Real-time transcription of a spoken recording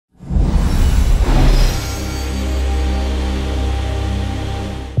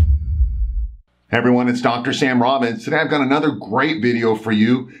Hey everyone, it's Dr. Sam Robbins. Today I've got another great video for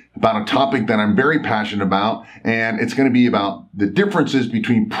you about a topic that I'm very passionate about, and it's going to be about the differences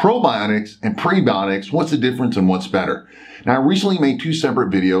between probiotics and prebiotics. What's the difference and what's better? Now, I recently made two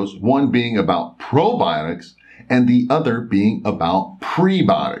separate videos, one being about probiotics and the other being about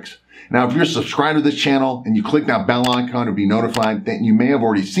prebiotics. Now, if you're subscribed to this channel and you click that bell icon to be notified, then you may have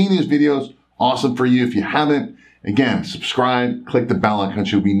already seen these videos. Awesome for you. If you haven't, again, subscribe, click the bell icon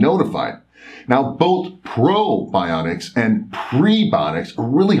so you'll be notified. Now, both probiotics and prebiotics are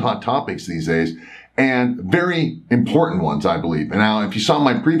really hot topics these days and very important ones, I believe. And now, if you saw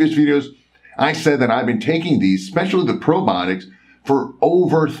my previous videos, I said that I've been taking these, especially the probiotics, for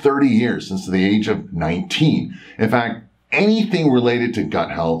over 30 years, since the age of 19. In fact, anything related to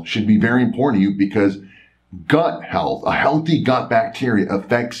gut health should be very important to you because gut health, a healthy gut bacteria,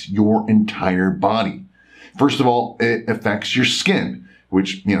 affects your entire body. First of all, it affects your skin,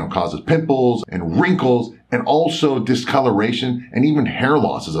 which, causes pimples and wrinkles and also discoloration, and even hair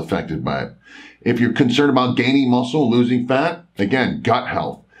loss is affected by it. If you're concerned about gaining muscle, losing fat, again, gut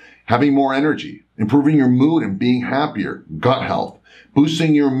health. Having more energy, improving your mood and being happier, gut health.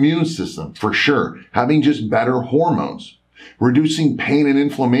 Boosting your immune system, for sure. Having just better hormones. Reducing pain and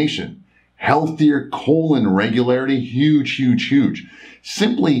inflammation. Healthier colon regularity, huge, huge, huge.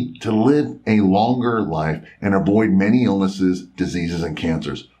 Simply to live a longer life and avoid many illnesses, diseases, and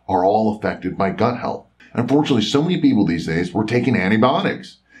cancers are all affected by gut health. Unfortunately, so many people these days were taking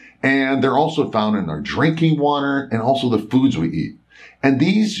antibiotics, and they're also found in our drinking water and also the foods we eat. And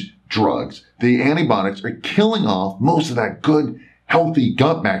these drugs, the antibiotics, are killing off most of that good, healthy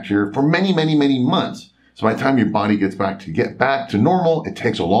gut bacteria for many, many, many months. So by the time your body gets back to normal, it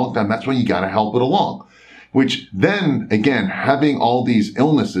takes a long time. That's why you got to help it along. Which then, again, having all these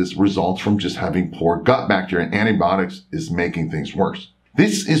illnesses results from just having poor gut bacteria, and antibiotics is making things worse.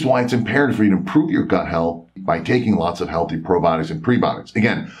 This is why it's imperative for you to improve your gut health by taking lots of healthy probiotics and prebiotics.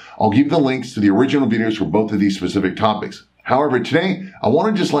 Again, I'll give you the links to the original videos for both of these specific topics. However, today, I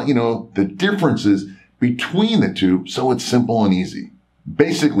want to just let you know the differences between the two so it's simple and easy.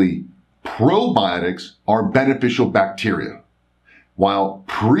 Basically, probiotics are beneficial bacteria, while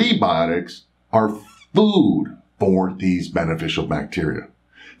prebiotics are food for these beneficial bacteria.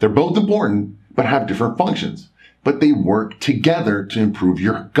 They're both important, but have different functions, but they work together to improve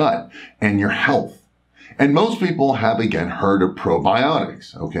your gut and your health. And most people have, again, heard of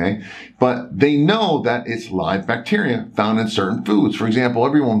probiotics, okay? But they know that it's live bacteria found in certain foods. For example,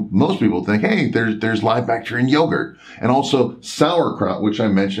 most people think, hey, there's live bacteria in yogurt, and also sauerkraut, which I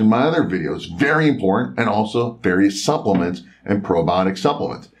mentioned in my other videos. Very important, and also various supplements and probiotic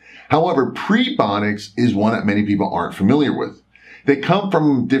supplements. However, prebiotics is one that many people aren't familiar with. They come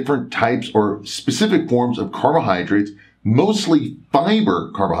from different types or specific forms of carbohydrates, mostly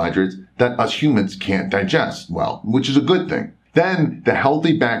fiber carbohydrates that us humans can't digest well, which is a good thing. Then the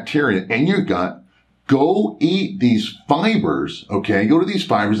healthy bacteria in your gut go eat these fibers, okay? Go to these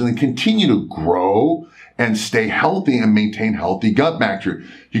fibers and then continue to grow and stay healthy and maintain healthy gut bacteria.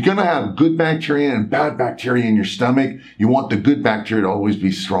 You're going to have good bacteria and bad bacteria in your stomach. You want the good bacteria to always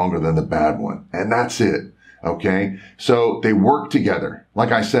be stronger than the bad one. And that's it. Okay. So they work together.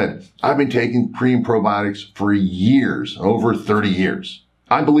 Like I said, I've been taking pre and probiotics for years, over 30 years.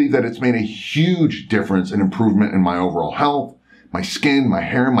 I believe that it's made a huge difference and improvement in my overall health, my skin, my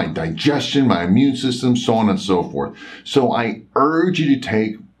hair, my digestion, my immune system, so on and so forth. So I urge you to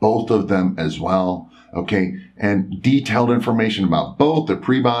take both of them as well. Okay, and detailed information about both the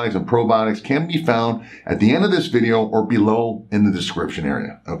prebiotics and probiotics can be found at the end of this video or below in the description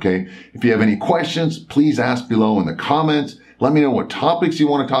area. Okay, if you have any questions, please ask below in the comments. Let me know what topics you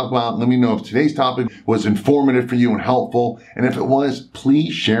want to talk about. Let me know if today's topic was informative for you and helpful. And if it was,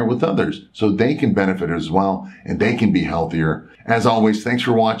 please share with others so they can benefit as well and they can be healthier. As always, thanks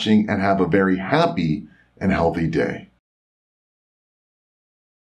for watching and have a very happy and healthy day.